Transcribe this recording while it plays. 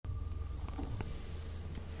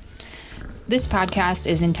This podcast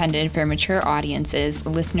is intended for mature audiences.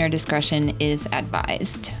 Listener discretion is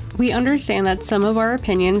advised. We understand that some of our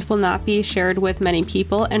opinions will not be shared with many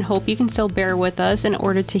people and hope you can still bear with us in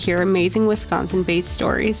order to hear amazing Wisconsin-based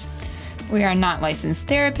stories. We are not licensed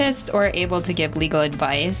therapists or able to give legal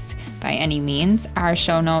advice by any means. Our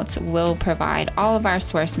show notes will provide all of our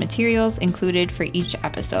source materials included for each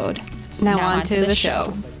episode. Now on to the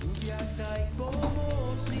show.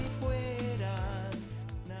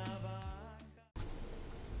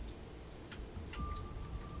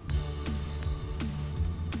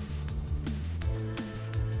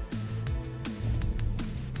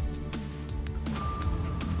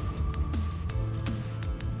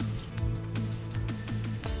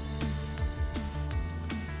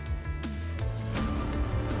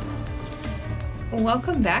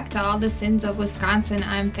 Welcome back to All the Sins of Wisconsin.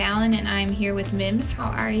 I'm Fallon and I'm here with Mims.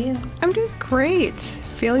 How are you? I'm doing great.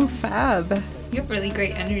 Feeling fab. You have really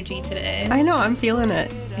great energy today. I know, I'm feeling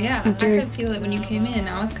it. Yeah, I could feel it when you came in.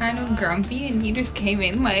 I was kind of grumpy and you just came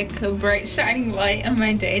in like a bright shining light on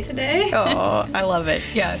my day today. Oh, I love it.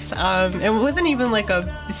 Yes. It wasn't even like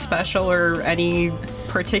a special or any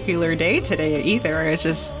particular day today either. It's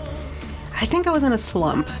just, I think I was in a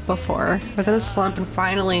slump before. I was in a slump and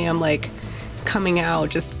finally I'm like coming out,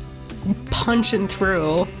 just punching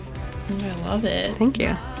through. I love it. Thank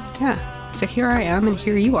you. Yeah. So here I am and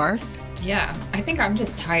here you are. Yeah, I think I'm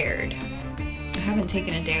just tired. I haven't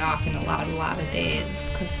taken a day off in a lot of days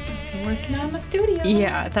because I'm working on my studio.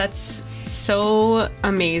 Yeah, that's so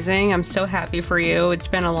amazing. I'm so happy for you. It's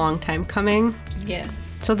been a long time coming. Yes.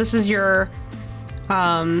 So this is your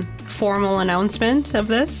formal announcement of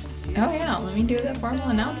this? Oh yeah, let me do the formal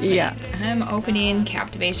announcement. Yeah. I'm opening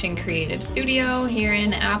Captivation Creative Studio here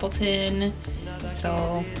in Appleton.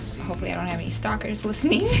 So hopefully I don't have any stalkers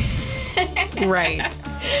listening. Right.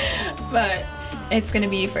 But it's going to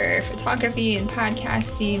be for photography and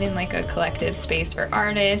podcasting and like a collective space for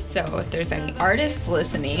artists. So if there's any artists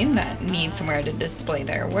listening that need somewhere to display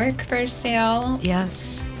their work for sale,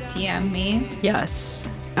 Yes. DM me. Yes.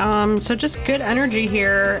 So just good energy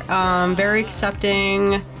here. Very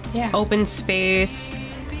accepting. Yeah. Open space.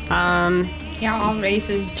 Yeah, all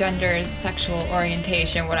races, genders, sexual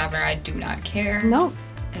orientation, whatever, I do not care. No.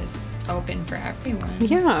 Is open for everyone.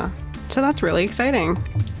 Yeah. So that's really exciting.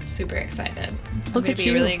 Super excited. I'm Look going at to be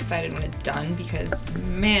you. really excited when it's done because,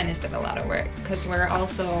 man, is that a lot of work. Because we're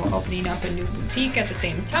also opening up a new boutique at the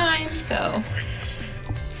same time, so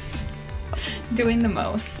doing the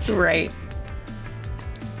most. Right.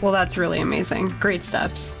 Well, that's really amazing. Great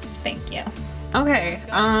steps. Thank you. Okay.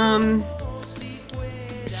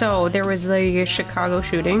 So there was the Chicago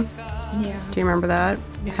shooting. Yeah. Do you remember that?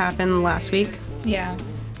 It happened last week. Yeah.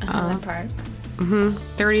 Highland Park.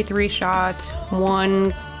 33 shots,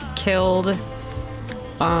 1 killed.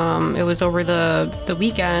 It was over the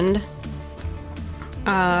weekend.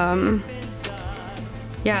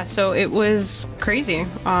 Yeah, so it was crazy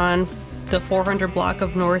on the 400 block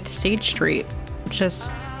of North State Street. Just,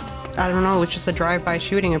 I don't know, it was just a drive-by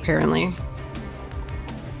shooting apparently.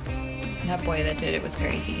 That boy that did it was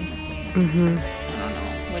crazy. I don't know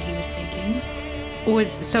what he was thinking.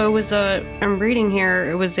 I'm reading here,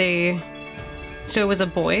 it was a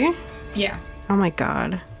boy? Yeah. Oh my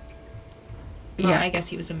god. Well, Yeah. I guess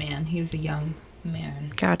he was a man. He was a young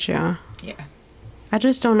man. Gotcha. Yeah. I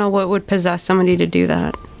just don't know what would possess somebody to do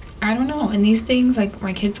that. I don't know. And these things, like,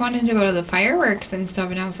 my kids wanted to go to the fireworks and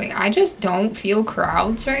stuff, and I was like, I just don't feel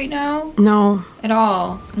crowds right now No. at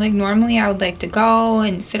all. Like, normally I would like to go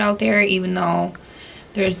and sit out there, even though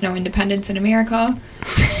there's no independence in America.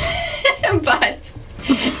 But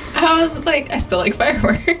I was like, I still like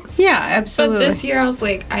fireworks. Yeah, absolutely. But this year I was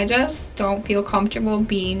like, I just don't feel comfortable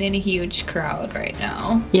being in a huge crowd right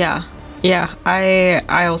now. Yeah. Yeah.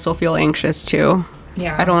 I also feel anxious too.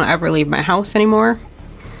 Yeah. I don't ever leave my house anymore.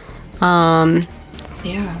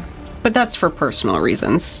 Yeah. But that's for personal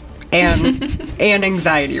reasons and and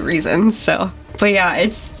anxiety reasons. So, but yeah,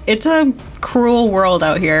 it's a cruel world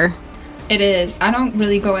out here. It is. I don't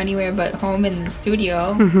really go anywhere but home and the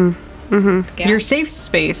studio. Yeah. Your safe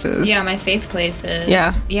spaces. Yeah, my safe places.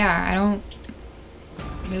 Yeah. Yeah, I don't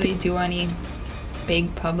really do any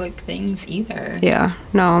big public things either. Yeah.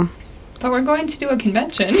 No. But we're going to do a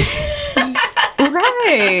convention.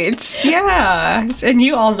 Right. Yeah. And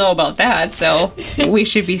you all know about that, so we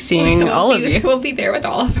should be seeing all of you. We'll be there with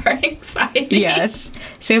all of our anxiety. Yes.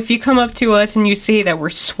 So if you come up to us and you see that we're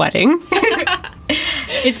sweating,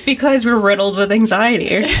 it's because we're riddled with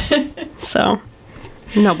anxiety. So,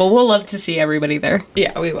 no, but we'll love to see everybody there.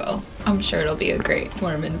 Yeah, we will. I'm sure it'll be a great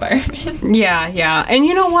warm environment. Yeah, yeah. And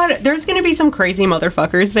you know what? There's going to be some crazy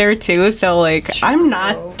motherfuckers there too. So, like, I'm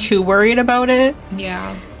not too worried about it.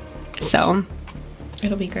 Yeah. So,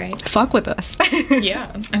 it'll be great. fuck with us.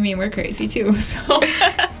 Yeah. I mean, we're crazy too, so.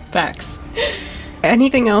 Facts.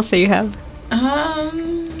 Anything else that you have?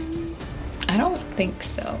 I don't think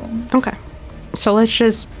so. Okay. So let's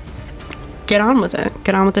just get on with it.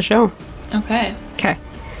 Get on with the show. Okay. Okay.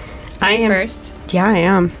 I am first. Yeah, I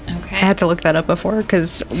am. Okay. I had to look that up before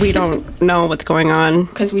because we don't know what's going on.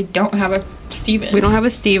 Because we don't have a Steven. We don't have a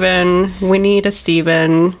Steven. We need a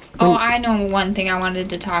Steven. Oh, I know one thing I wanted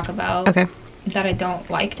to talk about. Okay. That I don't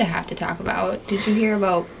like to have to talk about. Did you hear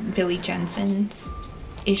about Billy Jensen's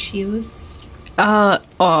issues?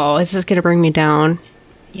 Oh, is this gonna bring me down?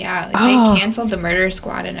 Yeah, like they canceled the Murder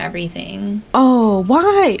Squad and everything. Oh,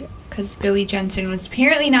 why? Because Billy Jensen was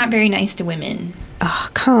apparently not very nice to women. Oh,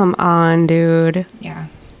 come on, dude. Yeah.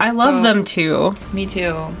 I love them too. Me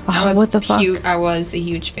too. Oh, what the fuck? I was a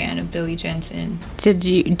huge fan of Billy Jensen. Do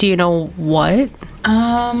you know what?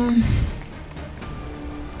 I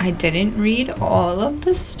didn't read all of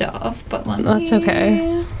the stuff, but That's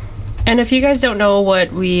okay. And if you guys don't know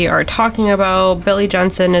what we are talking about, Billy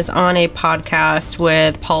Jensen is on a podcast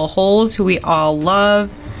with Paul Holes, who we all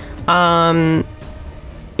love.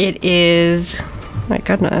 It is... My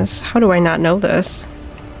goodness, how do I not know this?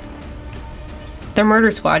 The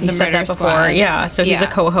Murder Squad. He said that before. Squad. Yeah, so he's a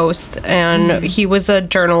co-host, and he was a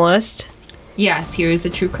journalist. Yes, he was a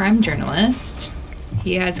true crime journalist.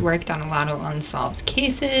 He has worked on a lot of unsolved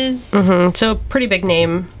cases. So pretty big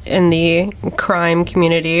name in the crime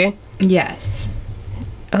community. Yes.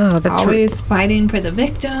 Oh, that's always fighting for the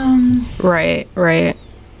victims. Right.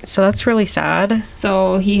 So that's really sad.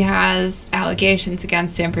 So he has allegations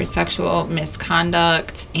against him for sexual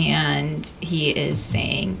misconduct, and he is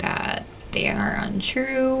saying that they are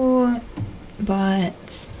untrue,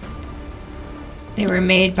 but they were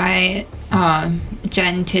made by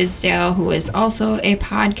Jen Tisdale, who is also a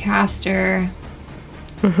podcaster.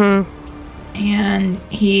 And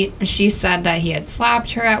she said that he had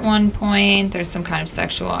slapped her at one point. There's some kind of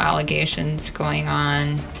sexual allegations going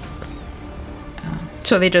on.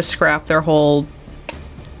 So they just scrapped their whole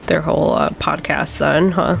podcast then,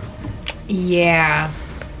 huh? Yeah.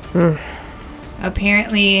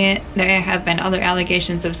 Apparently, there have been other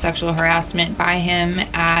allegations of sexual harassment by him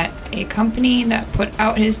at a company that put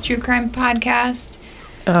out his true crime podcast.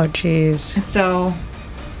 Oh, jeez. So,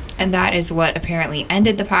 and that is what apparently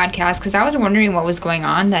ended the podcast, because I was wondering what was going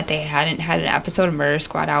on, that they hadn't had an episode of Murder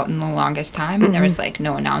Squad out in the longest time, and there was like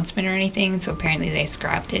no announcement or anything, so apparently they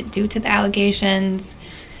scrapped it due to the allegations.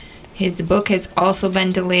 His book has also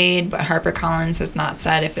been delayed, but HarperCollins has not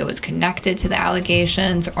said if it was connected to the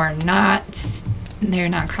allegations or not. They're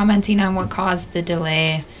not commenting on what caused the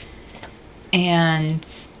delay. And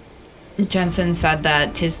Jensen said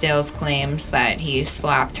that Tisdale's claims that he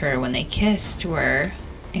slapped her when they kissed were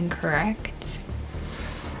incorrect.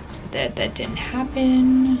 That didn't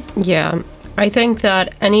happen. Yeah. I think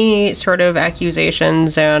that any sort of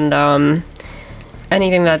accusations and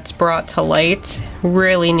anything that's brought to light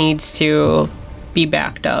really needs to be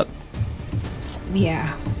backed up.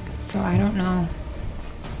 Yeah. So I don't know.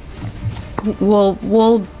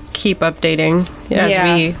 We'll keep updating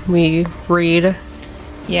as we read.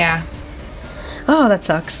 Yeah. Oh, that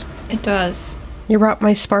sucks. It does. You brought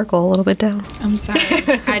my sparkle a little bit down. I'm sorry.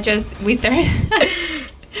 We started...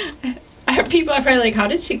 People are probably like, how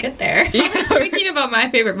did she get there? Yeah. I was thinking about My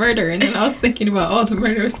Favorite Murder, and then I was thinking about, the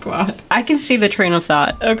Murder Squad. I can see the train of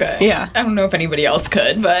thought. Okay. Yeah. I don't know if anybody else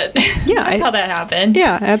could, but yeah, that's how that happened.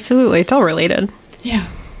 Yeah, absolutely. It's all related. Yeah.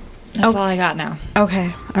 That's all I got now.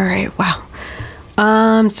 Okay. All right. Wow.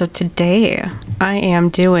 So today I am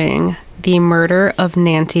doing The Murder of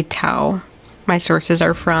Nancy Tao. My sources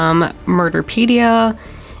are from Murderpedia,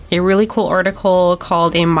 a really cool article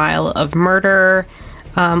called A Mile of Murder,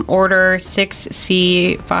 Order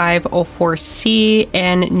 6C504C,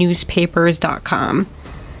 and newspapers.com.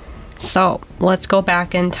 So let's go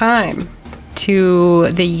back in time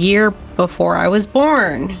to the year before I was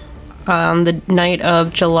born, on the night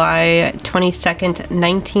of July 22nd,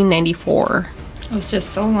 1994. It was just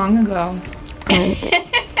so long ago.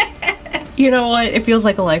 You know what? It feels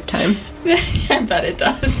like a lifetime. I bet it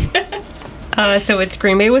does. So it's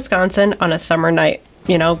Green Bay, Wisconsin on a summer night.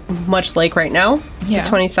 You know, much like right now. Yeah. The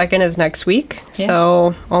 22nd is next week. Yeah.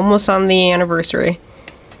 So almost on the anniversary.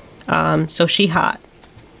 So she hot.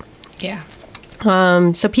 Yeah.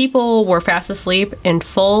 So people were fast asleep in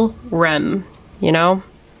full REM, you know?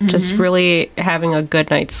 Just really having a good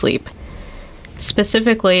night's sleep.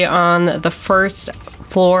 Specifically on the first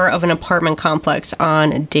floor of an apartment complex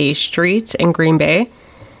on Day Street in Green Bay.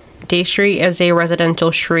 Day Street is a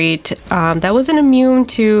residential street that wasn't immune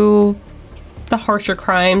to the harsher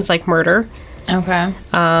crimes like murder. Okay.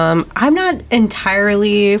 I'm not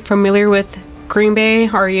entirely familiar with Green Bay.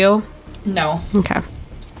 Are you? No. Okay.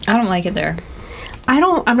 I don't like it there.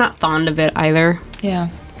 I'm not fond of it either. Yeah.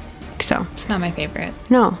 So. It's not my favorite.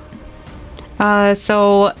 No.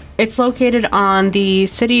 So it's located on the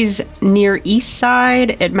city's near east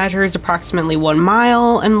side. It measures approximately 1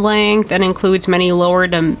 mile in length and includes many lower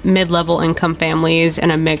to mid-level income families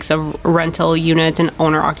and a mix of rental units and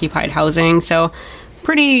owner-occupied housing. So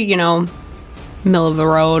pretty, middle of the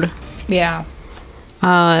road. Yeah.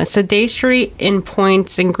 So Day Street in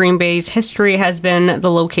points in Green Bay's history has been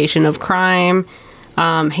the location of crime,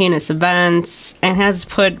 heinous events, and has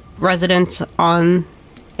put residents on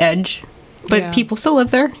edge. But people still live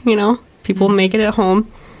there, People make it at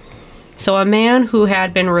home. So a man who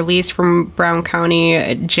had been released from Brown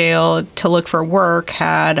County Jail to look for work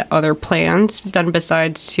had other plans done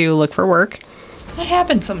besides to look for work. That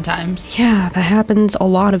happens sometimes. Yeah, that happens a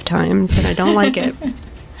lot of times, and I don't like it.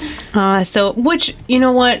 Which, you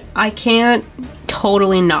know what, I can't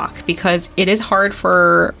totally knock because it is hard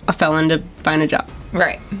for a felon to find a job.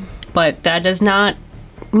 Right. But that does not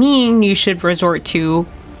mean you should resort to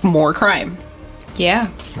more crime. Yeah.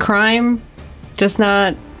 Crime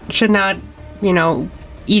should not,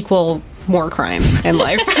 equal more crime in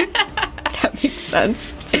life. That makes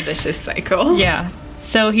sense. It's a vicious cycle. Yeah.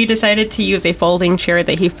 So he decided to use a folding chair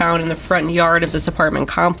that he found in the front yard of this apartment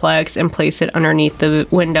complex and place it underneath the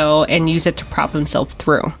window and use it to prop himself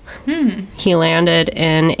through. He landed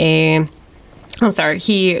in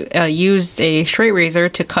he used a straight razor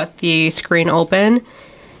to cut the screen open,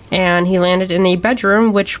 and he landed in a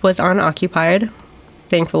bedroom which was unoccupied,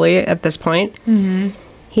 thankfully, at this point.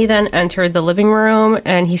 He then entered the living room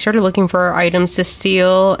and he started looking for items to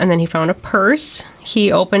steal, and then he found a purse.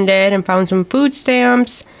 He opened it and found some food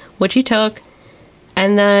stamps, which he took,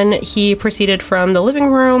 and then he proceeded from the living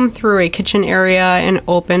room through a kitchen area and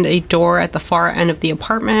opened a door at the far end of the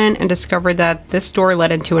apartment and discovered that this door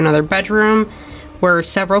led into another bedroom where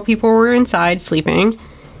several people were inside sleeping.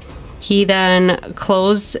 He then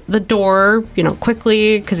closed the door,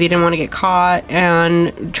 quickly because he didn't want to get caught,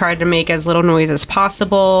 and tried to make as little noise as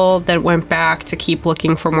possible. Then went back to keep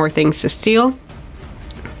looking for more things to steal.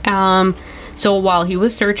 So while he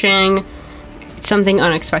was searching, something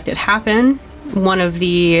unexpected happened. One of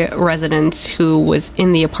the residents who was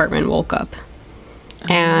in the apartment woke up.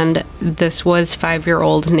 And this was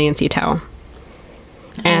 5-year-old Nancy Tao.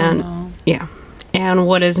 And yeah. And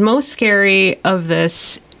what is most scary of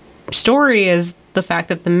this story is the fact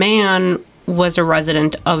that the man was a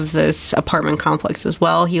resident of this apartment complex as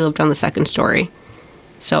well. He lived on the second story.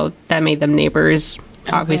 So that made them neighbors.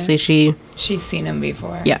 Okay. Obviously, she's seen him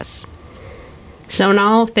before. Yes. So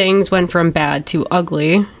now things went from bad to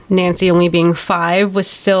ugly. Nancy, only being 5, was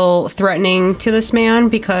still threatening to this man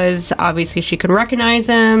because obviously she could recognize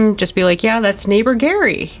him, just be like, yeah, that's neighbor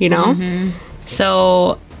Gary,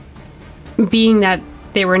 So being that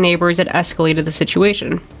they were neighbors, it escalated the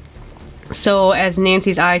situation. So as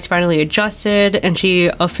Nancy's eyes finally adjusted and she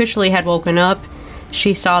officially had woken up,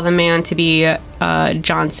 she saw the man to be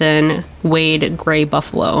Johnson Wade Gray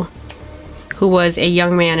Buffalo, who was a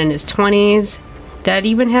young man in his 20s that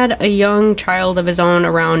even had a young child of his own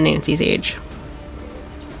around Nancy's age.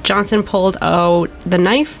 Johnson pulled out the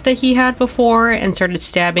knife that he had before and started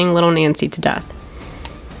stabbing little Nancy to death.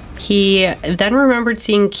 He then remembered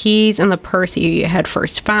seeing keys in the purse he had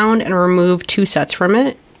first found and removed 2 sets from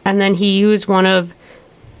it. And then he used one of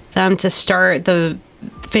them to start the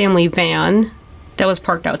family van that was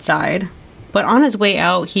parked outside. But on his way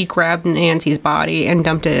out, he grabbed Nancy's body and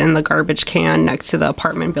dumped it in the garbage can next to the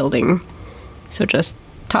apartment building. So just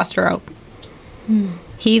tossed her out.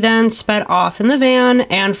 He then sped off in the van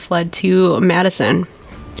and fled to Madison,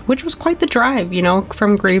 which was quite the drive,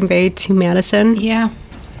 from Green Bay to Madison. Yeah.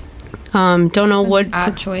 Don't know what...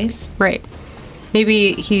 Odd choice. Right.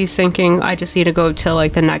 Maybe he's thinking, I just need to go to,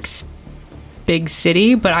 the next big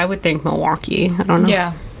city, but I would think Milwaukee. I don't know.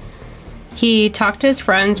 Yeah. He talked to his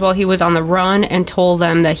friends while he was on the run and told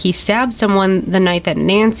them that he stabbed someone the night that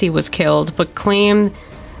Nancy was killed, but claimed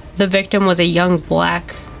the victim was a young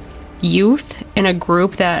black youth in a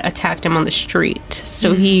group that attacked him on the street.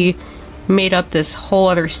 So he made up this whole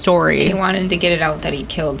other story. He wanted to get it out that he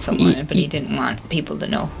killed someone, but he didn't want people to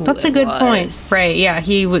know who That's a good point. Right, yeah.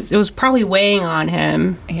 It was probably weighing on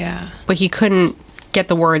him. Yeah. But he couldn't get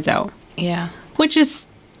the words out. Yeah. Which is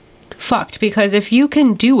fucked, because if you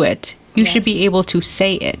can do it, you should be able to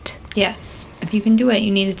say it. Yes. If you can do it,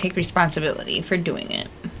 you need to take responsibility for doing it.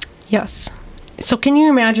 Yes. So can you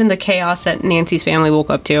imagine the chaos that Nancy's family woke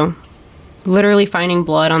up to? Literally finding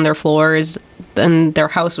blood on their floors, and their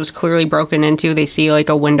house was clearly broken into. They see like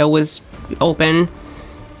a window was open,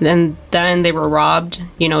 and then they were robbed.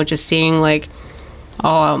 You know, just seeing like,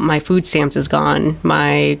 oh, my food stamps is gone,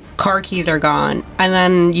 my car keys are gone, and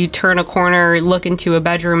then you turn a corner, look into a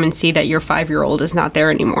bedroom, and see that your 5-year-old is not there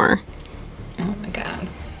anymore. Oh my God.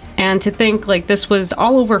 And to think like this was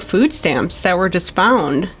all over food stamps that were just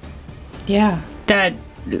found. Yeah. That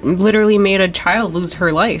literally made a child lose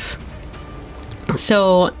her life.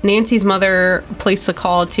 So Nancy's mother placed a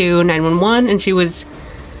call to 911, and she was,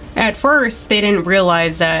 at first, they didn't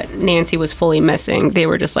realize that Nancy was fully missing. They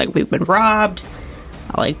were just like, we've been robbed,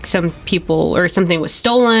 like some people, or something was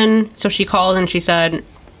stolen. So she called and she said,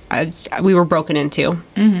 we were broken into.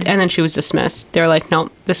 And then she was dismissed. They're like,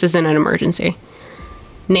 nope, this isn't an emergency.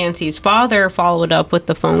 Nancy's father followed up with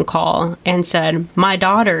the phone call and said, my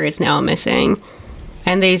daughter is now missing.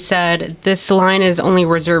 And they said, this line is only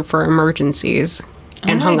reserved for emergencies,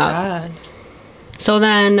 and hung up. God. So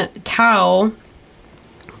then Tao,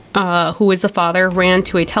 who was the father, ran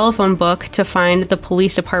to a telephone book to find the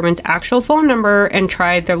police department's actual phone number and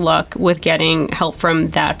tried their luck with getting help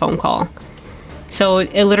from that phone call. So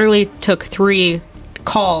it literally took 3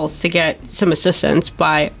 calls to get some assistance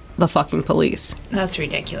by the fucking police. That's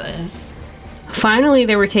ridiculous. Finally,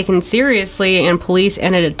 they were taken seriously, and police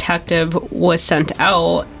and a detective was sent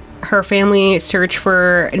out. Her family searched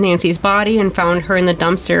for Nancy's body and found her in the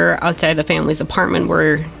dumpster outside the family's apartment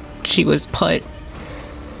where she was put.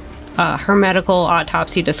 Her medical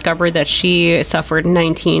autopsy discovered that she suffered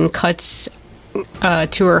 19 cuts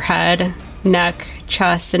to her head, neck,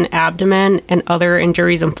 chest, and abdomen, and other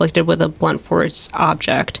injuries inflicted with a blunt force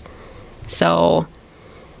object. So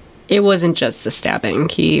it wasn't just a stabbing.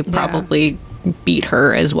 He probably beat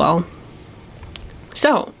her as well.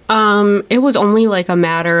 So, it was only like a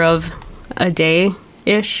matter of a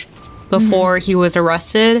day-ish before he was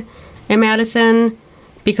arrested in Madison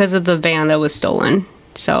because of the van that was stolen.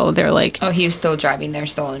 So they're like... Oh, he was still driving their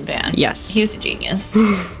stolen van. Yes. He was a genius.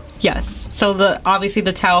 Yes. So obviously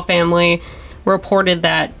the Tao family reported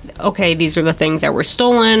that, okay, these are the things that were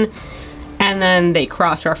stolen. And then they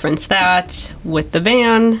cross-referenced that with the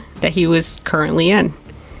van that he was currently in.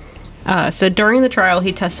 So during the trial,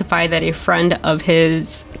 he testified that a friend of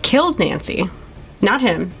his killed Nancy. Not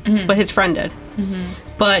him, but his friend did.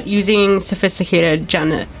 But using sophisticated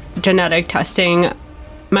genetic testing,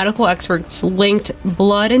 medical experts linked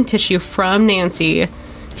blood and tissue from Nancy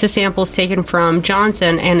to samples taken from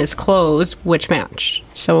Johnson and his clothes, which matched.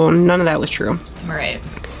 So none of that was true. Right.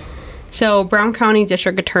 So Brown County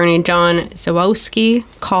District Attorney John Zawowski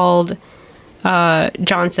called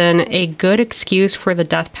Johnson a good excuse for the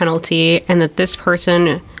death penalty, and that this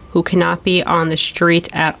person who cannot be on the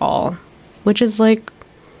street at all. Which is like,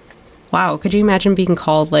 wow, could you imagine being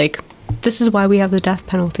called like, this is why we have the death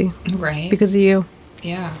penalty? Right. Because of you.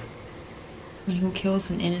 Yeah. I mean, who kills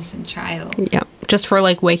an innocent child? Yeah. Just for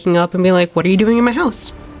like waking up and being like, what are you doing in my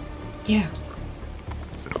house? Yeah.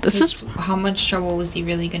 This is... How much trouble was he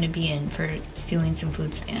really going to be in for stealing some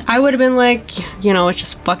food stamps? I would have been like, you know, it's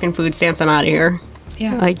just fucking food stamps, I'm out of here.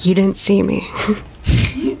 Yeah. Like, you didn't see me.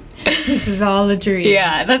 This is all a dream.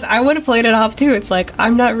 Yeah, I would have played it off too. It's like,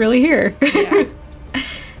 I'm not really here. Yeah.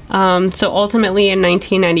 So ultimately in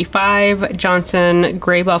 1995, Johnson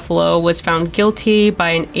Gray Buffalo was found guilty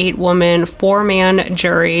by an 8-woman, 4-man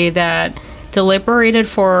jury that deliberated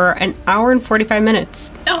for an hour and 45 minutes.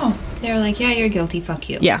 Oh, they were like, yeah, you're guilty, fuck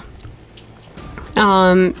you. Yeah.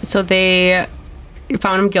 So they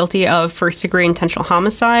found him guilty of first-degree intentional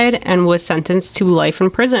homicide and was sentenced to life in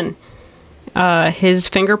prison. His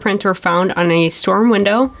fingerprints were found on a storm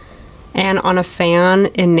window and on a fan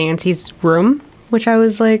in Nancy's room, which I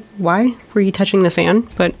was like, why were you touching the fan?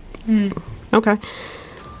 But, okay.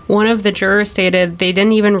 One of the jurors stated they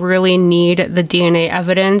didn't even really need the DNA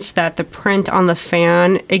evidence, that the print on the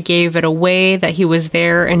fan, it gave it away that he was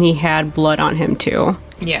there and he had blood on him too.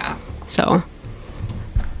 Yeah. So,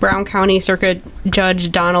 Brown County Circuit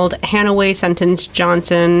Judge Donald Hanaway sentenced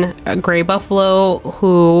Johnson Gray Buffalo,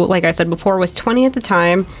 who, like I said before, was 20 at the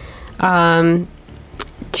time,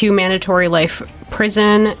 to mandatory life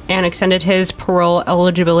prison and extended his parole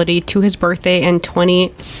eligibility to his birthday in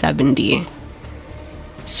 2070.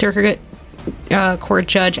 Circuit Court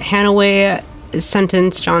Judge Hanaway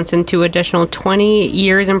sentenced Johnson to additional 20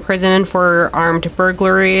 years in prison for armed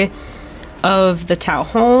burglary of the Tao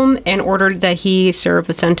home and ordered that he serve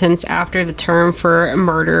the sentence after the term for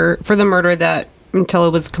the murder that until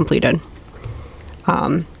it was completed.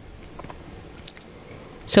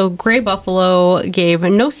 So Gray Buffalo gave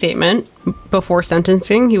no statement before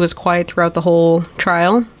sentencing. He was quiet throughout the whole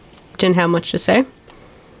trial. Didn't have much to say,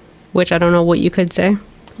 which I don't know what you could say.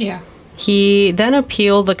 Yeah. He then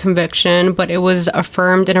appealed the conviction, but it was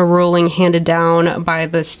affirmed in a ruling handed down by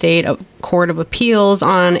the State Court of Appeals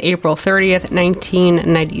on April 30th,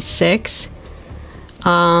 1996.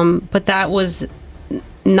 But that was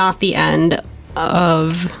not the end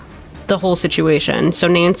of the whole situation. So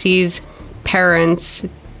Nancy's parents,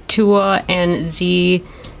 Tua and Z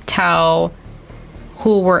Tao,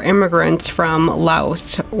 who were immigrants from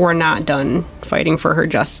Laos, were not done fighting for her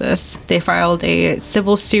justice. They filed a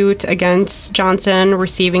civil suit against Johnson,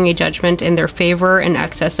 receiving a judgment in their favor in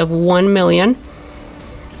excess of $1 million.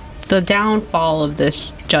 The downfall of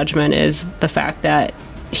this judgment is the fact that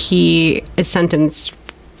he is sentenced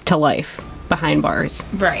to life behind bars.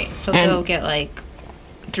 Right. So they'll get like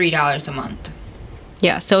 $3 a month.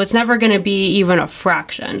 Yeah, so it's never going to be even a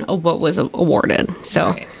fraction of what was awarded. So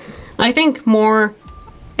Right. I think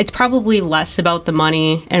it's probably less about the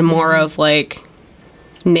money and more of like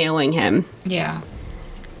nailing him. Yeah.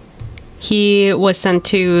 He was sent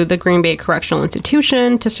to the Green Bay Correctional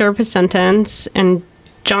Institution to serve his sentence, and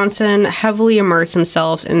Johnson heavily immersed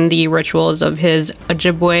himself in the rituals of his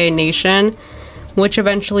Ojibwe nation, which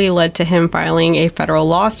eventually led to him filing a federal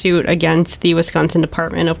lawsuit against the Wisconsin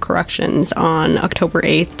Department of Corrections on October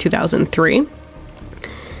 8th, 2003.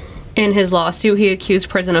 In his lawsuit, he accused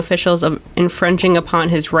prison officials of infringing upon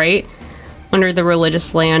his right under the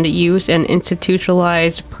Religious Land Use and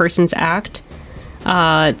Institutionalized Persons Act.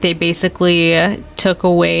 They basically took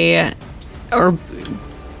away, or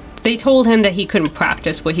they told him that he couldn't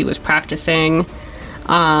practice what he was practicing,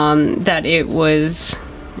 that it was,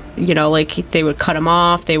 like they would cut him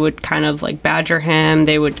off, they would kind of like badger him,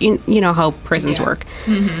 they would, you know how prisons work.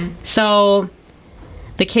 Mm-hmm. So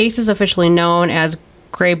the case is officially known as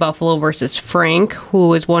Gray Buffalo versus Frank, who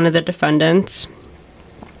was one of the defendants.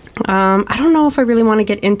 I don't know if I really want to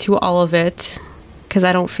get into all of it because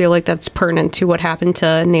I don't feel like that's pertinent to what happened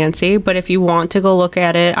to Nancy. But if you want to go look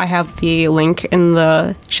at it, I have the link in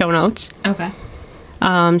the show notes. Okay.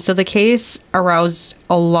 So the case aroused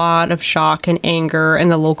a lot of shock and anger in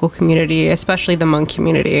the local community, especially the Hmong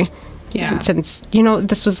community. Yeah. Since,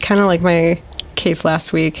 this was kind of like my case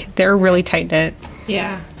last week. They're really tight-knit.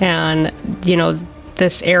 Yeah. And,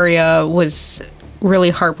 this area was really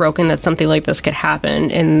heartbroken that something like this could happen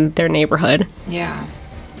in their neighborhood. Yeah.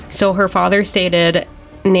 So her father stated,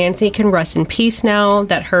 "Nancy can rest in peace now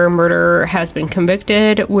that her murderer has been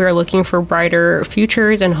convicted. We're looking for brighter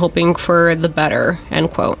futures and hoping for the better," end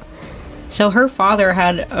quote. So her father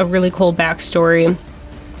had a really cool backstory.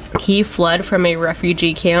 He fled from a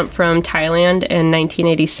refugee camp from Thailand in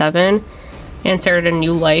 1987 and started a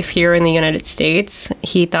new life here in the United States.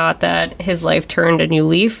 He thought that his life turned a new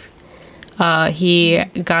leaf. He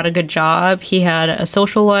got a good job. He had a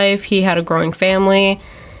social life. He had a growing family.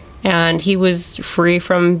 And he was free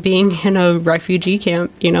from being in a refugee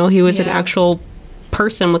camp. He was an actual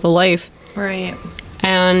person with a life. Right.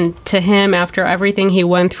 And to him, after everything he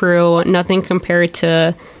went through, nothing compared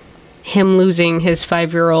to him losing his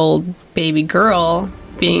 5-year-old baby girl,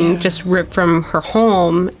 being just ripped from her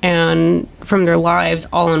home and from their lives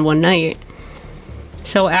all in one night.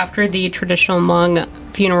 So after the traditional Hmong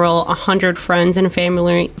funeral, 100 friends and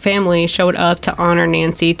family showed up to honor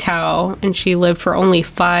Nancy Tao, and she lived for only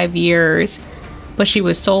 5 years, but she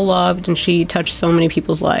was so loved and she touched so many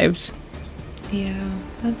people's lives. Yeah,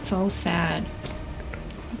 that's so sad.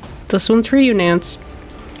 This one's for you, Nance.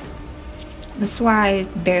 That's why I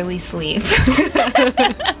barely sleep.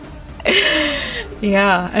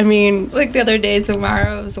 Yeah, I mean... Like the other day,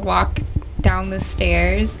 Zamara was walked down the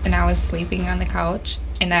stairs, and I was sleeping on the couch,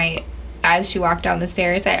 and as she walked down the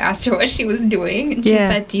stairs, I asked her what she was doing, and she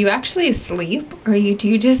said, "Do you actually sleep, or do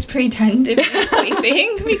you just pretend to be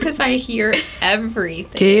sleeping? Because I hear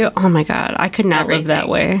everything." Do you? Oh my god, I could not live that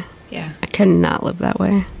way. Yeah. I could not live that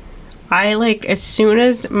way. As soon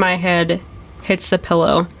as my head hits the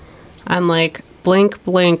pillow, I'm like, blink,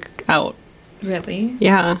 blink, out. Really?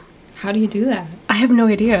 Yeah. How do you do that? I have no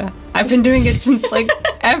idea. I've been doing it since,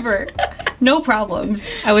 ever. No problems.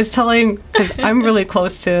 I was telling, because I'm really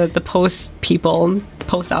close to the post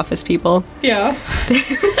office people. Yeah.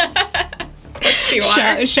 Of course you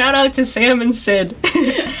are. Shout out to Sam and Sid.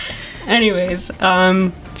 Anyways,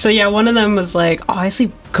 so yeah, one of them was like, "Oh, I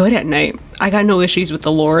sleep good at night. I got no issues with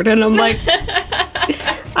the Lord." And I'm like,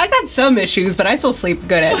 I got some issues, but I still sleep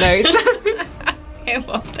good at night. I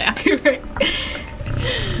love that. Right.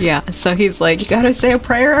 Yeah, so he's like, "You gotta say a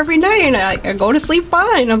prayer every night, and I go to sleep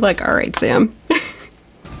fine." I'm like, "All right, Sam."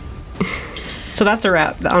 So that's a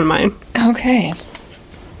wrap on mine. Okay.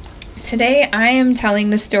 Today I am telling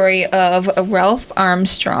the story of Ralph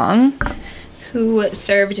Armstrong, who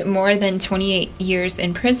served more than 28 years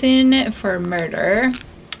in prison for murder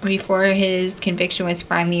before his conviction was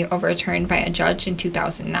finally overturned by a judge in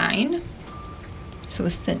 2009. So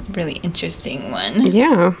this is a really interesting one.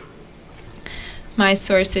 Yeah. My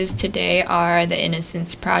sources today are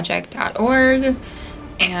theinnocenceproject.org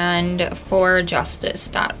and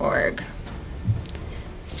forjustice.org.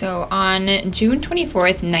 So on June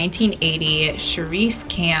 24th, 1980, Cherise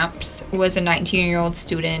Camps was a 19-year-old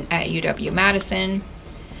student at UW-Madison,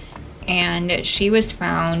 and she was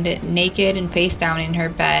found naked and face down in her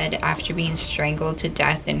bed after being strangled to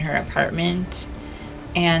death in her apartment.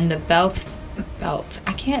 And the belt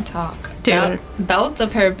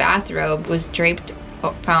of her bathrobe was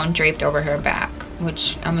found draped over her back,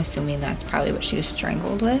 which I'm assuming that's probably what she was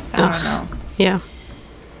strangled with. I don't know. Yeah.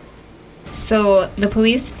 So the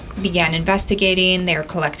police began investigating. They were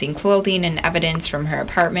collecting clothing and evidence from her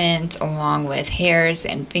apartment, along with hairs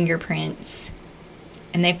and fingerprints.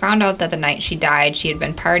 And they found out that the night she died, she had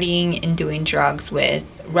been partying and doing drugs with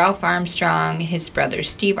Ralph Armstrong, his brother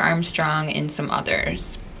Steve Armstrong, and some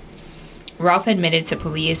others. Ralph admitted to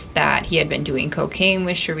police that he had been doing cocaine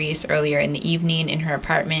with Cherise earlier in the evening in her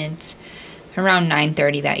apartment, around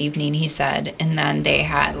 9:30 that evening, he said, and then they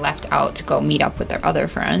had left out to go meet up with their other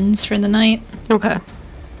friends for the night. Okay.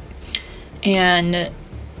 And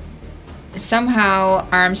somehow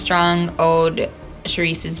Armstrong owed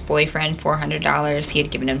Cherise's boyfriend $400. He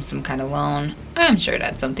had given him some kind of loan. I'm sure it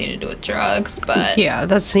had something to do with drugs, but... Yeah,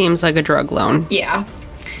 that seems like a drug loan. Yeah.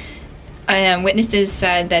 Witnesses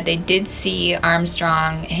said that they did see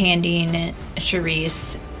Armstrong handing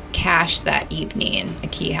Cherise cash that evening.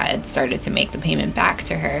 Like he had started to make the payment back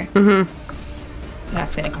to her. Mm-hmm.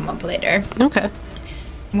 That's going to come up later. Okay.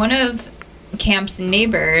 One of Camp's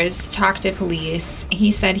neighbors talked to police.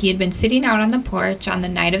 He said he had been sitting out on the porch on the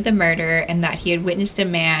night of the murder and that he had witnessed a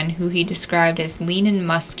man who he described as lean and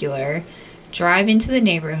muscular drive into the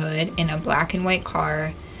neighborhood in a black and white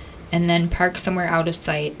car and then park somewhere out of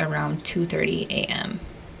sight around 2:30 a.m.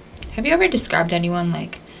 Have you ever described anyone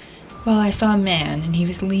like, well, I saw a man and he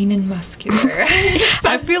was lean and muscular?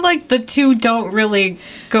 I feel like the two don't really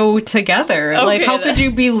go together. Okay, like, how could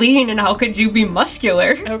you be lean and how could you be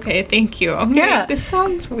muscular? Okay, thank you. Yeah. Like, this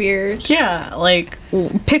sounds weird. Yeah, like,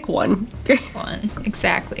 pick one. One,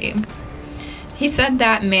 exactly. He said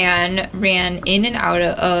that man ran in and out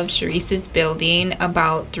of Cherise's building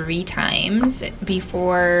about 3 times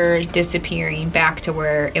before disappearing back to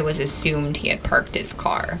where it was assumed he had parked his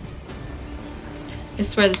car. This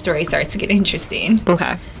is where the story starts to get interesting.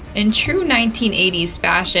 Okay. In true 1980s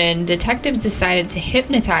fashion, detectives decided to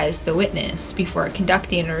hypnotize the witness before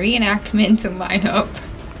conducting a reenactment and lineup.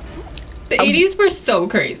 The 80s were so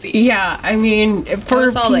crazy. Yeah, I mean, It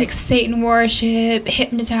was all like Satan worship,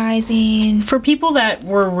 hypnotizing. For people that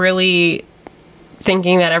were really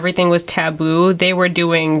thinking that everything was taboo, they were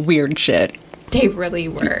doing weird shit. They really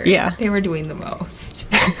were. Yeah. They were doing the most.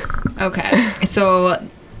 Okay, so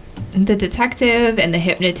the detective and the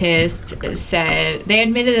hypnotist said they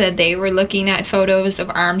admitted that they were looking at photos of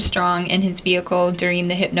Armstrong and his vehicle during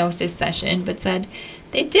the hypnosis session, but said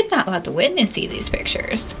they did not let the witness see these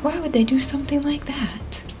pictures. Why would they do something like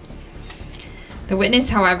that? The witness,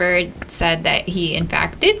 however, said that he, in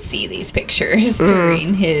fact, did see these pictures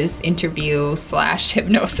during his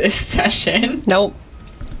interview/hypnosis session. Nope.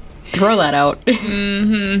 Throw that out.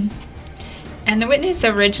 Mm-hmm. And the witness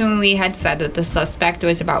originally had said that the suspect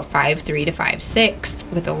was about 5'3" to 5'6",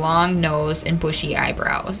 with a long nose and bushy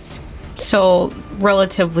eyebrows. So,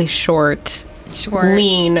 relatively short. Short,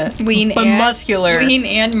 lean but and muscular. Lean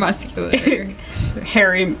and muscular.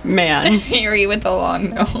 Hairy man. Hairy with a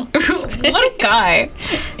long nose. What a guy.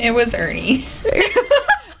 It was Ernie.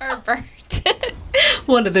 Or Bert.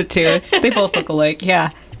 One of the two. They both look alike,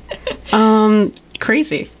 yeah.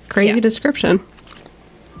 Crazy Yeah. description.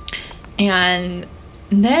 And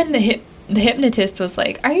then the hypnotist was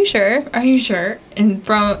like, "Are you sure? Are you sure?" And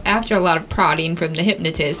after a lot of prodding from the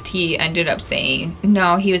hypnotist, he ended up saying,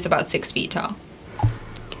 no, he was about 6 feet tall.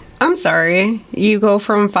 I'm sorry. You go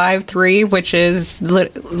from 5'3", which is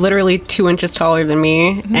literally 2 inches taller than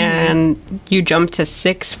me, and you jump to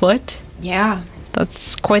 6 foot? Yeah.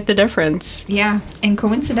 That's quite the difference. Yeah. And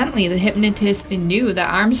coincidentally, the hypnotist knew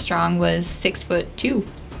that Armstrong was 6'2".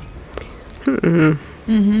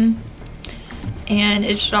 And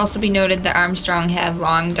it should also be noted that Armstrong had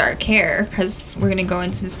long dark hair, because we're going to go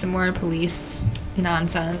into some more police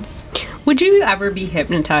nonsense. Would you ever be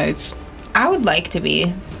hypnotized? I would like to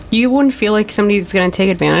be. You wouldn't feel like somebody's going to take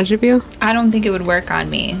advantage of you? I don't think it would work on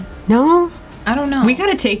me. No? I don't know. We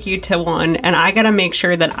gotta take you to one, and I gotta make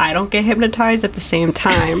sure that I don't get hypnotized at the same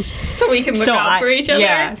time. So we can look out for each other?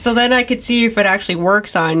 Yeah, so then I could see if it actually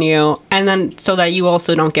works on you, and then so that you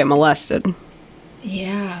also don't get molested.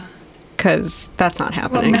 Yeah. Because that's not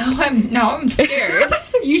Well, happening. now I'm scared.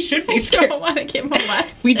 You should be I scared. don't want to get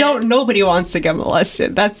molested. Nobody wants to get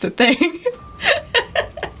molested. That's the thing.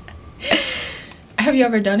 Have you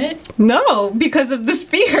ever done it? No, because of this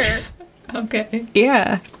fear. Okay.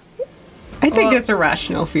 Yeah. I think Well- it's a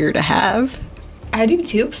rational fear to have. I do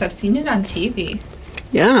too, because I've seen it on TV.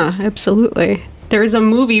 Yeah, absolutely. There's a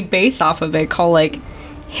movie based off of it called like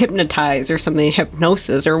Hypnotize or something,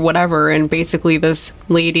 Hypnosis or whatever, and basically this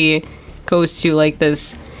lady goes to like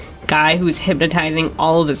this guy who's hypnotizing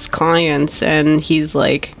all of his clients, and he's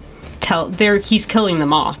like he's killing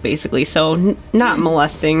them off basically. So not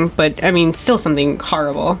molesting, but I mean still something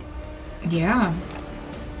horrible. Yeah.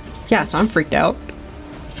 Yeah, so I'm freaked out.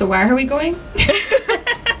 So why are we going?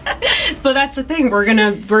 But that's the thing, we're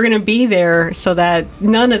gonna be there so that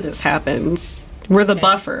none of this happens. We're the Okay.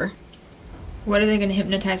 buffer. What are they going to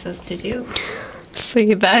hypnotize us to do?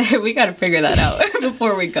 See, that we gotta figure that out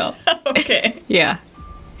before we go. Okay. Yeah.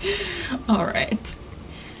 All right.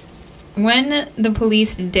 When the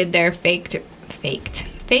police did their fake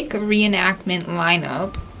reenactment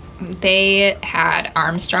lineup, they had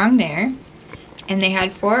Armstrong there, and they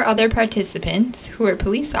had 4 other participants who were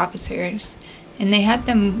police officers, and they had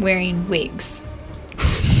them wearing wigs.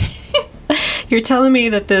 You're telling me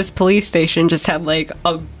that this police station just had like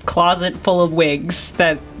a closet full of wigs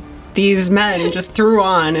that these men just threw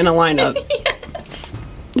on in a lineup? Yes.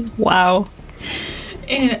 Wow.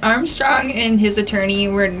 And Armstrong and his attorney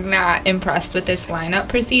were not impressed with this lineup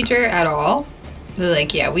procedure at all. They're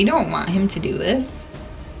like, yeah, we don't want him to do this.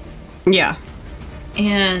 Yeah.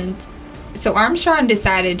 And so Armstrong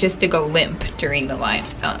decided just to go limp during the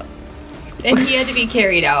lineup. And he had to be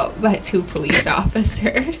carried out by 2 police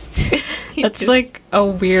officers. That's like a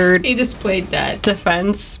weird He just played that.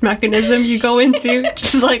 defense mechanism you go into.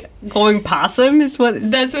 Just like going possum is what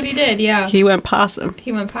That's what he did, yeah. he went possum.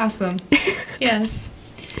 He went possum. Yes.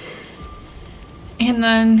 And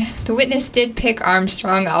then the witness did pick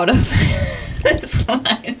Armstrong out of this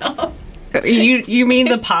lineup. You mean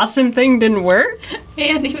the possum thing didn't work?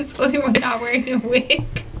 And he was the only one not wearing a wig.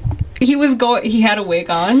 He had a wig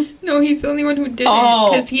on? No, he's the only one who didn't.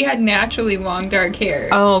 Oh. Because he had naturally long dark hair.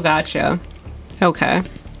 Oh, gotcha. Okay.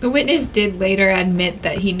 The witness did later admit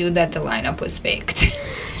that he knew that the lineup was faked.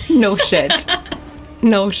 No shit.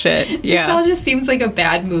 No shit. This all Yeah. just seems like a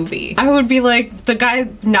bad movie. I would be like, the guy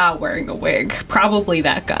not wearing a wig. Probably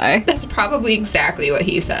that guy. That's probably exactly what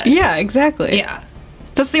he said. Yeah, exactly. Yeah.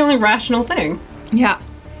 That's the only rational thing. Yeah.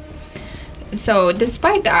 So,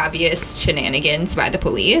 despite the obvious shenanigans by the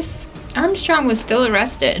police, Armstrong was still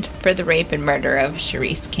arrested for the rape and murder of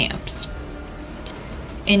Sharice Camps.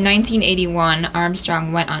 In 1981,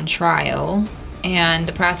 Armstrong went on trial, and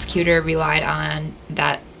the prosecutor relied on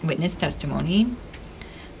that witness testimony,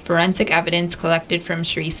 forensic evidence collected from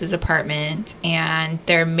Sharice's apartment, and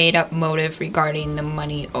their made-up motive regarding the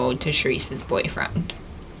money owed to Sharice's boyfriend.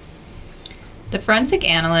 The forensic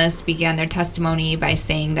analysts began their testimony by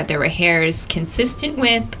saying that there were hairs consistent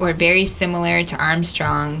with or very similar to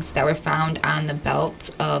Armstrong's that were found on the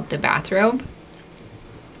belt of the bathrobe.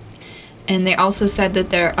 And they also said that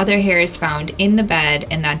there are other hairs found in the bed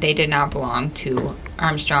and that they did not belong to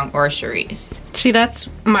Armstrong or Sharice. See, that's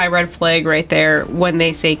my red flag right there when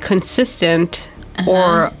they say consistent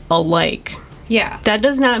or alike. Yeah. That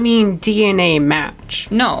does not mean DNA match.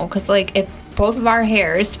 No, because, like, if both of our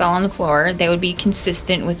hairs fell on the floor, they would be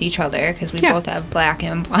consistent with each other because we Yeah. both have black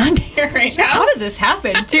and blonde hair right now. How did this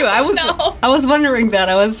happen, too? I No. was wondering that.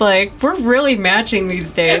 I was like, we're really matching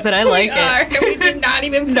these days, and I like we are. it. We did not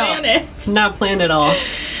even plan it. Not planned at all.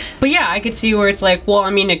 But yeah, I could see where it's like, well,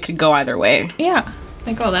 I mean, it could go either way. Yeah.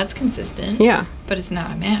 Like, oh, that's consistent. Yeah, But it's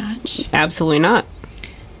not a match. absolutely not.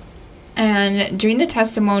 And during the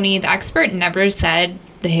testimony, the expert never said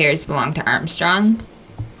the hairs belong to Armstrong.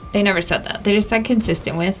 They never said that. They just said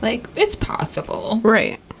consistent with, like, it's possible.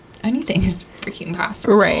 Right. Anything is freaking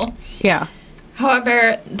possible. Right. Yeah.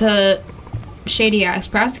 However, the shady-ass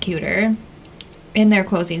prosecutor, in their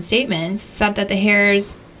closing statements, said that the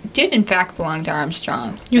hairs did in fact belong to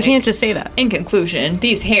Armstrong. You Like, can't just say that. in conclusion,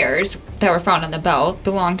 these hairs that were found on the belt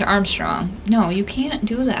belong to Armstrong. No, you can't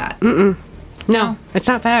do that. No, No. it's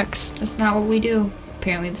not facts. That's not what we do.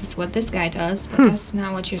 Apparently, this is what this guy does, but that's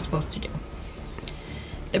not what you're supposed to do.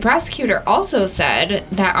 The prosecutor also said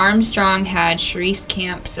that Armstrong had Sharice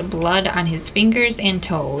Camp's blood on his fingers and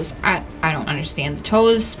toes. I don't understand the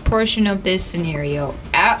toes portion of this scenario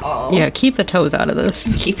at all. Yeah, keep the toes out of this.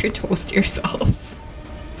 Keep your toes to yourself.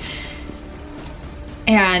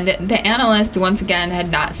 And the analyst, once again,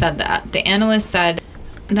 had not said that. The analyst said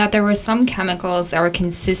that there were some chemicals that were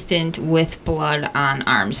consistent with blood on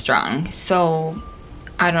Armstrong. So,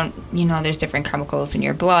 there's different chemicals in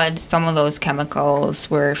your blood. Some of those chemicals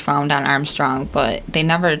were found on Armstrong, but they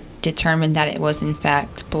never determined that it was, in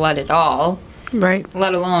fact, blood at all. Right.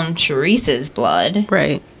 Let alone Sherese's blood.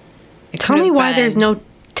 Right. It Tell could me have why been- there's no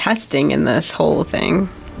testing in this whole thing.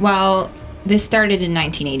 Well, this started in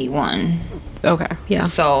 1981. Okay, yeah.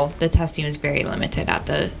 So the testing was very limited at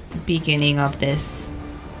the beginning of this.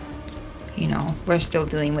 We're still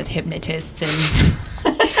dealing with hypnotists and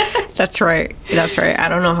That's right. I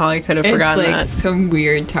don't know how I could have forgotten it's like that. some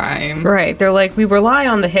weird time. Right. They're like, we rely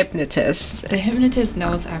on the hypnotist. The hypnotist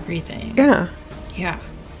knows everything. Yeah. Yeah.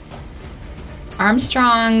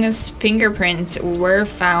 Armstrong's fingerprints were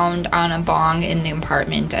found on a bong in the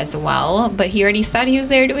apartment as well, but he already said he was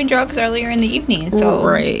there doing drugs earlier in the evening, so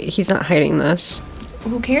Right. He's not hiding this.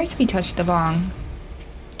 who cares if he touched the bong?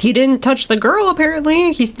 He didn't touch the girl,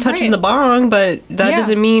 apparently. He's touching Right. the bong, but that Yeah.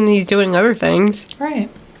 doesn't mean he's doing other things. Right.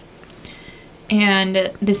 And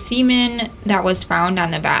the semen that was found on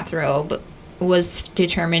the bathrobe was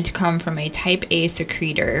determined to come from a type A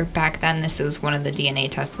secretor. Back then, this was one of the DNA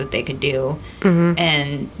tests that they could do. Mm-hmm.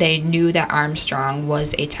 And they knew that Armstrong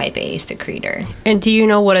was a type A secretor. And do you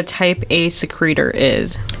know what a type A secretor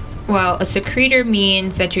is? Well, a secretor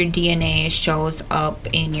means that your DNA shows up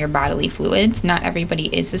in your bodily fluids. Not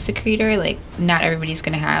everybody is a secretor. Like, not everybody's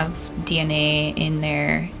going to have DNA in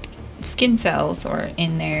their skin cells or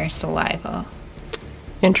in their saliva.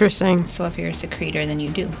 Interesting. So if you're a secretor, then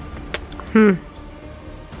you do. Hmm.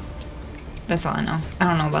 That's all I know. I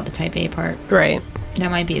don't know about the type A part. Right.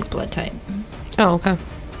 That might be his blood type. Oh, okay.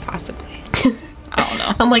 Possibly. I don't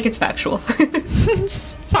know. I'm like, it's factual.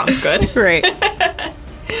 Sounds good. Right.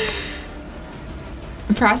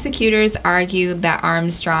 Prosecutors argued that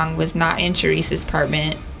Armstrong was not in Sherese's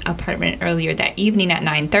apartment earlier that evening at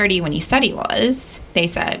 9:30 when he said he was. They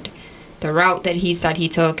said the route that he said he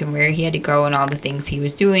took and where he had to go and all the things he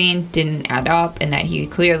was doing didn't add up, and that he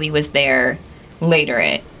clearly was there later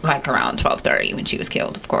at like around 12:30 when she was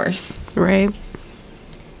killed, of course. Right.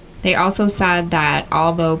 They also said that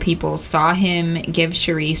although people saw him give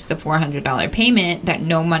Sherese the $400 payment, that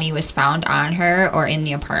no money was found on her or in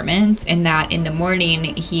the apartment, and that in the morning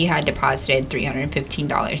he had deposited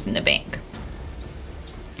 $315 in the bank.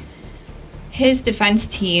 His defense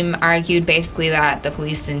team argued basically that the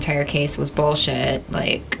police's entire case was bullshit.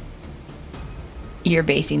 Like, you're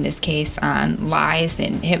basing this case on lies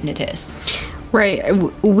and hypnotists. Right.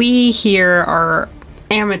 We here are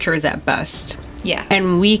amateurs at best. Yeah.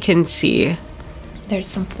 And we can see There's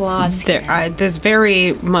some flaws here. there's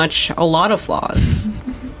very much a lot of flaws.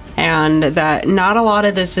 And that not a lot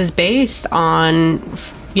of this is based on,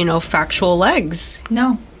 factual legs.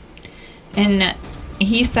 No. And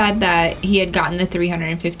he said that he had gotten the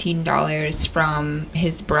 $315 from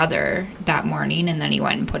his brother that morning, and then he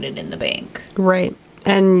went and put it in the bank. Right.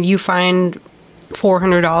 And you find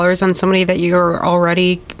 $400 on somebody that you're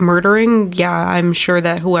already murdering. Yeah, I'm sure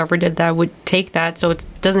that whoever did that would take that. So it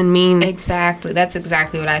doesn't mean... Exactly. That's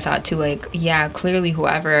exactly what I thought, too. Like, yeah, clearly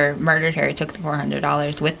whoever murdered her took the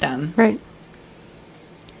 $400 with them. Right.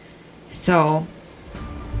 So...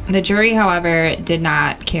 the jury, however, did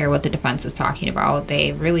not care what the defense was talking about.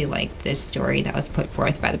 They really liked this story that was put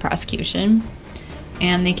forth by the prosecution.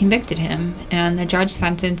 And they convicted him. And the judge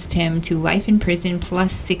sentenced him to life in prison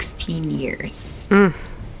plus 16 years.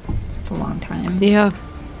 It's a long time. Yeah.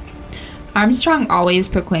 Armstrong always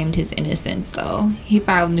proclaimed his innocence, though. He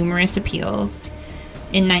filed numerous appeals.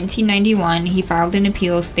 In 1991, he filed an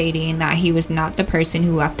appeal stating that he was not the person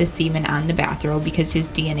who left the semen on the bathrobe because his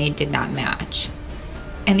DNA did not match.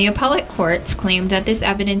 And the appellate courts claimed that this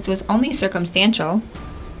evidence was only circumstantial,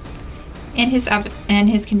 and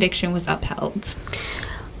his conviction was upheld.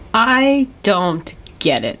 I don't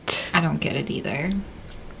get it. I don't get it either.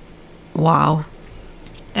 Wow.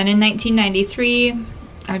 Then in 1993,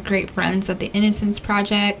 our great friends at the Innocence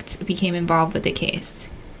Project became involved with the case.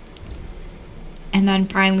 And then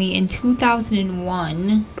finally in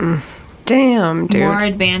 2001... Damn, dude. more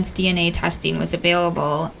advanced DNA testing was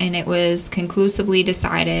available, and it was conclusively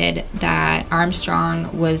decided that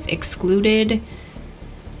Armstrong was excluded,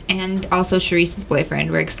 and also Sherese's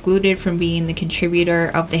boyfriend were excluded from being the contributor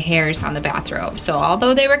of the hairs on the bathrobe. So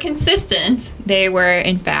although they were consistent, they were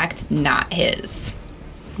in fact not his.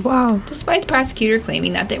 Wow. Despite the prosecutor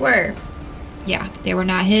claiming that they were. Yeah, they were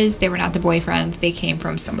not his, they were not the boyfriend's, they came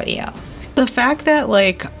from somebody else. The fact that,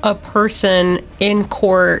 like, a person in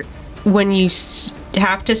court, when you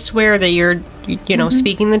have to swear that you're, you know,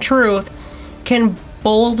 speaking the truth, can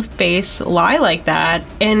bold-face lie like that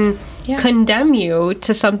and condemn you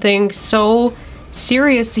to something so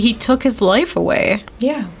serious. He took his life away.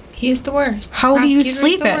 Yeah, he's the worst. How do you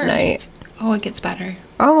sleep at night? Oh, it gets better.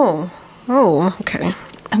 Oh, okay.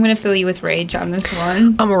 I'm going to fill you with rage on this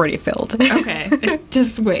one. I'm already filled. Okay,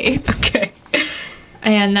 just wait. Okay.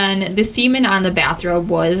 And then the semen on the bathrobe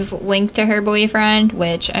was linked to her boyfriend,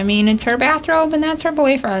 which, I mean, it's her bathrobe and that's her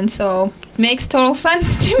boyfriend, so makes total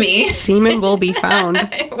sense to me. Semen will be found.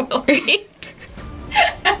 It will be.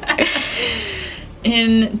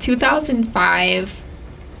 In 2005,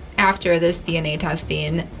 after this DNA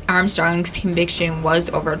testing, Armstrong's conviction was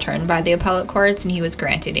overturned by the appellate courts and he was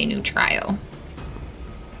granted a new trial.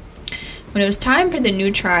 When it was time for the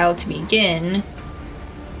new trial to begin,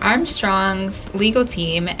 Armstrong's legal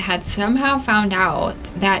team had somehow found out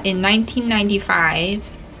that in 1995,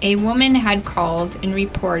 a woman had called and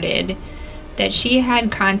reported that she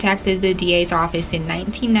had contacted the DA's office in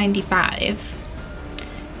 1995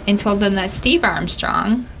 and told them that Steve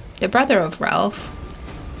Armstrong, the brother of Ralph,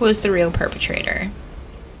 was the real perpetrator.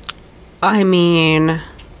 I mean,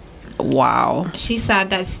 wow. She said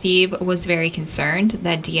that Steve was very concerned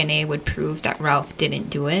that DNA would prove that Ralph didn't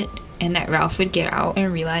do it, and that Ralph would get out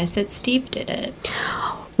and realize that Steve did it.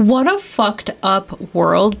 What a fucked up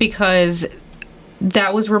world, because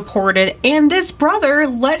that was reported, and this brother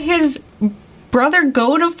let his brother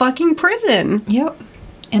go to fucking prison. Yep.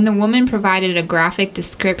 And the woman provided a graphic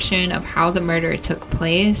description of how the murder took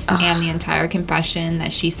place and the entire confession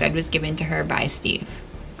that she said was given to her by Steve.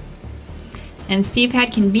 And Steve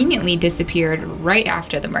had conveniently disappeared right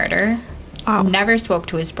after the murder. Oh. Never spoke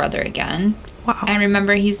to his brother again. Wow. And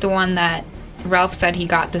remember, he's the one that Ralph said he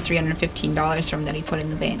got the $315 from that he put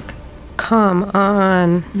in the bank. Come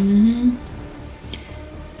on. Mm-hmm.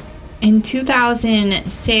 In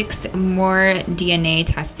 2006, more DNA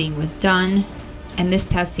testing was done, and this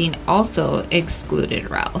testing also excluded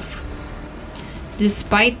Ralph.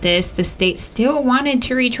 Despite this, the state still wanted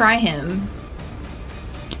to retry him.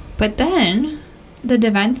 But then, the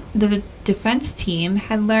defense team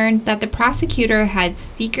had learned that the prosecutor had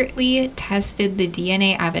secretly tested the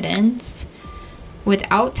DNA evidence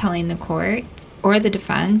without telling the court or the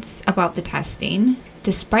defense about the testing,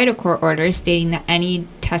 despite a court order stating that any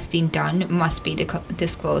testing done must be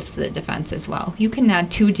disclosed to the defense as well. You cannot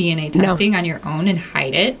do DNA testing on your own and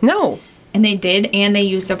hide it. No. And they did, and they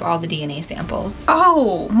used up all the DNA samples.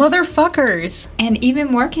 Oh, motherfuckers. And even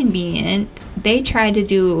more convenient, they tried to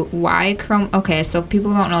do Y chromosome. Okay, so if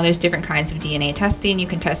people don't know, there's different kinds of DNA testing. You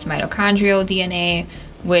can test mitochondrial DNA,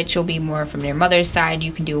 which will be more from your mother's side.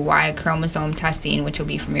 You can do Y chromosome testing, which will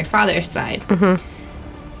be from your father's side.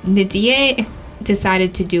 Mm-hmm. The DA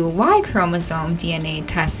decided to do Y chromosome DNA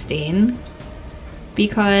testing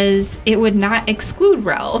because it would not exclude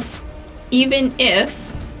Ralph, even if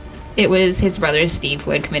it was his brother Steve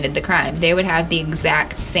who had committed the crime. They would have the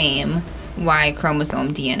exact same Y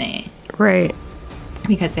chromosome DNA. Right.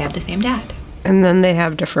 Because they have the same dad. And then they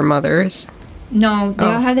have different mothers. No, they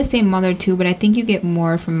all have the same mother too, but I think you get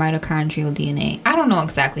more from mitochondrial DNA. I don't know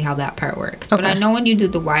exactly how that part works, but I know when you do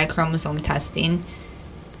the Y chromosome testing,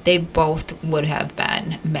 they both would have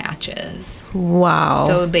been matches. Wow.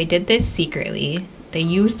 So they did this secretly. They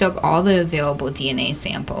used up all the available DNA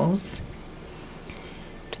samples.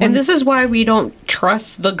 And this is why we don't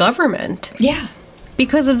trust the government. Yeah.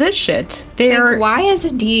 Because of this shit. Like, why as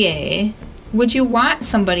a DA would you want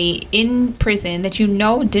somebody in prison that you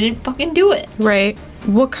know didn't fucking do it? Right.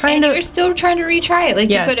 What kind and you're still trying to retry it. Like,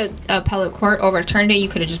 yes. You could have, appellate court overturned it. You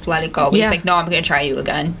could have just let it go. But he's like, no, I'm going to try you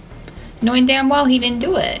again. Knowing damn well he didn't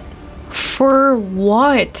do it. For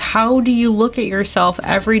what? How do you look at yourself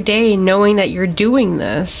every day knowing that you're doing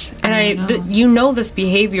this? And you know this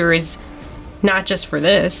behavior is not just for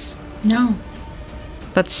this. No.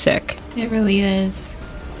 That's sick. It really is.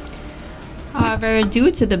 However,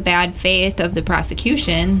 due to the bad faith of the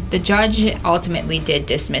prosecution, the judge ultimately did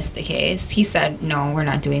dismiss the case. He said, no, we're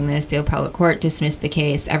not doing this. The appellate court dismissed the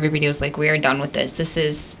case. Everybody was like, we are done with this. This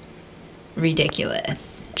is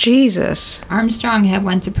ridiculous. Jesus. Armstrong had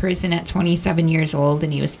went to prison at 27 years old,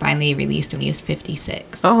 and he was finally released when he was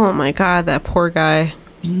 56. Oh my God, that poor guy.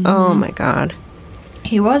 Mm-hmm. Oh my God.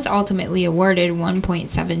 He was ultimately awarded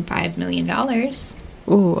 $1.75 million.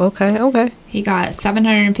 Ooh, okay. He got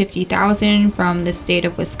 $750,000 from the state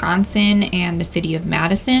of Wisconsin and the city of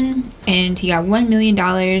Madison, and he got $1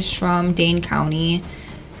 million from Dane County,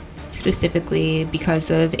 specifically because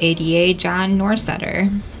of ADA John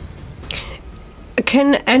Norsetter.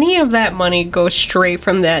 Can any of that money go straight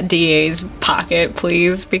from that DA's pocket,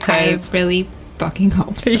 please? Because I really fucking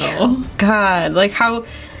hope so. God, like how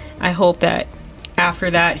I hope that after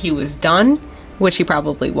that he was done, which he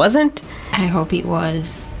probably wasn't. I hope he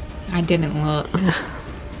was. I didn't look.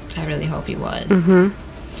 I really hope he was. Mm-hmm.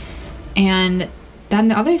 And then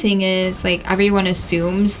the other thing is, like, everyone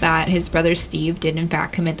assumes that his brother Steve did in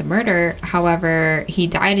fact commit the murder. However, he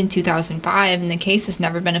died in 2005 and the case has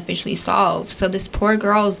never been officially solved. So this poor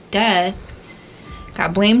girl's death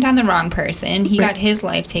got blamed on the wrong person. He got his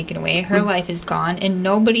life taken away. Her life is gone. And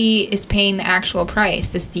nobody is paying the actual price.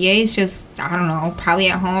 This DA is just, I don't know, probably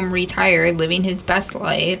at home, retired, living his best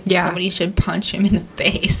life. Yeah. Somebody should punch him in the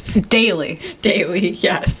face. Daily. Daily,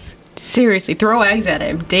 yes. Seriously, throw eggs at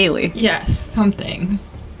him daily. Yes, something.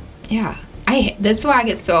 Yeah. This is why I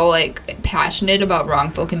get so, like, passionate about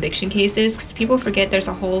wrongful conviction cases, because people forget there's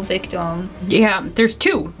a whole victim. Yeah, there's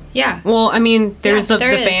two. Yeah. Well, I mean, there's Yeah, the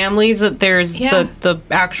there is. families, that there's Yeah. the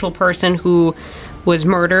actual person who was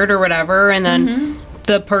murdered or whatever, and then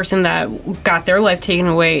the person that got their life taken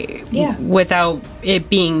away Yeah. without it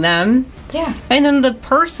being them. Yeah. And then the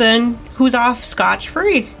person who's off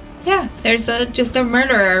scotch-free. Yeah. There's just a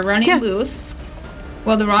murderer running Yeah. loose.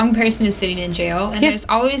 Well, the wrong person is sitting in jail, and Yeah. there's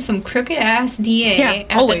always some crooked-ass DA Yeah,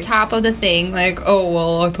 at always. the top of the thing, like, oh,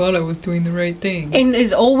 well, I thought I was doing the right thing. And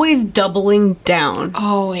is always doubling down.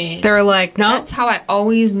 Always. They're like, no, That's how I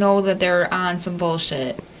always know that they're on some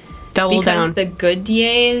bullshit. double Because down. the good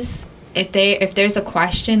DAs, if there's a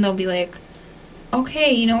question, they'll be like,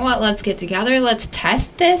 okay, you know what, let's get together, let's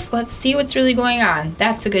test this, let's see what's really going on.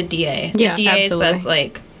 That's a good DA. Yeah, the DAs absolutely. that's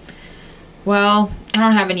like, well, I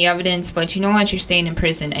don't have any evidence, but you know what, you're staying in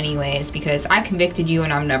prison anyways because I convicted you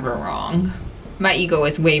and I'm never wrong. My ego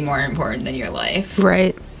is way more important than your life.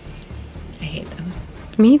 Right. I hate them.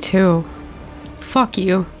 Me too. Fuck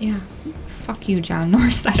you. Yeah. Fuck you, John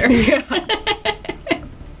Norsetter.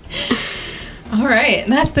 All right,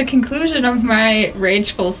 and that's the conclusion of my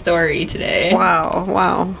rageful story today.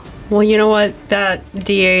 Wow. Well, you know what? That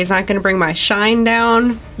DA is not going to bring my shine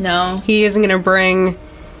down. No, He isn't going to bring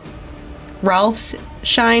Ralph's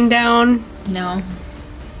shine down. no.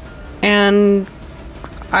 And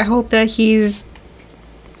I hope that he's,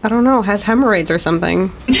 I don't know, has hemorrhoids or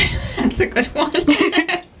something. That's a good one.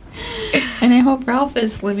 And I hope Ralph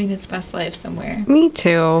is living his best life somewhere. Me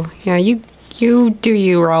too. Yeah, you do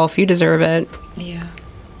you, Ralph. You deserve it. Yeah.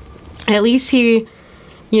 At least he,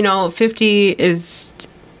 50 is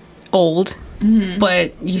old,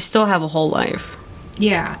 but you still have a whole life.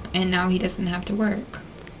 Yeah, and now he doesn't have to work.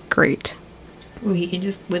 Great. Well, he can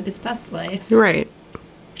just live his best life. Right.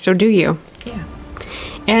 So do you. Yeah.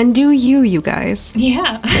 And do you guys.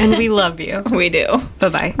 Yeah. And we love you. We do.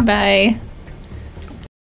 Bye-bye. Bye.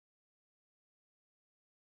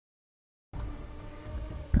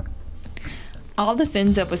 All the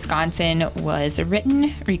Sins of Wisconsin was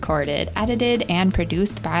written, recorded, edited, and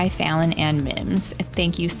produced by Fallon and Mims.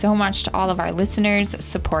 Thank you so much to all of our listeners,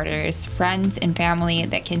 supporters, friends, and family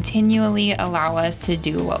that continually allow us to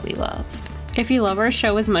do what we love. If you love our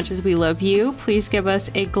show as much as we love you, please give us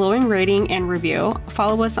a glowing rating and review.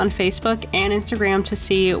 Follow us on Facebook and Instagram to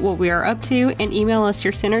see what we are up to, and email us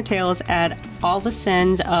your sin or tales at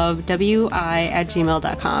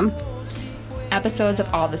allthesinsofwi@gmail.com. Episodes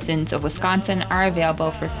of All the Sins of Wisconsin are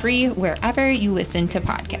available for free wherever you listen to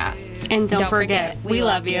podcasts. And don't forget, we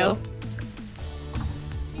love you.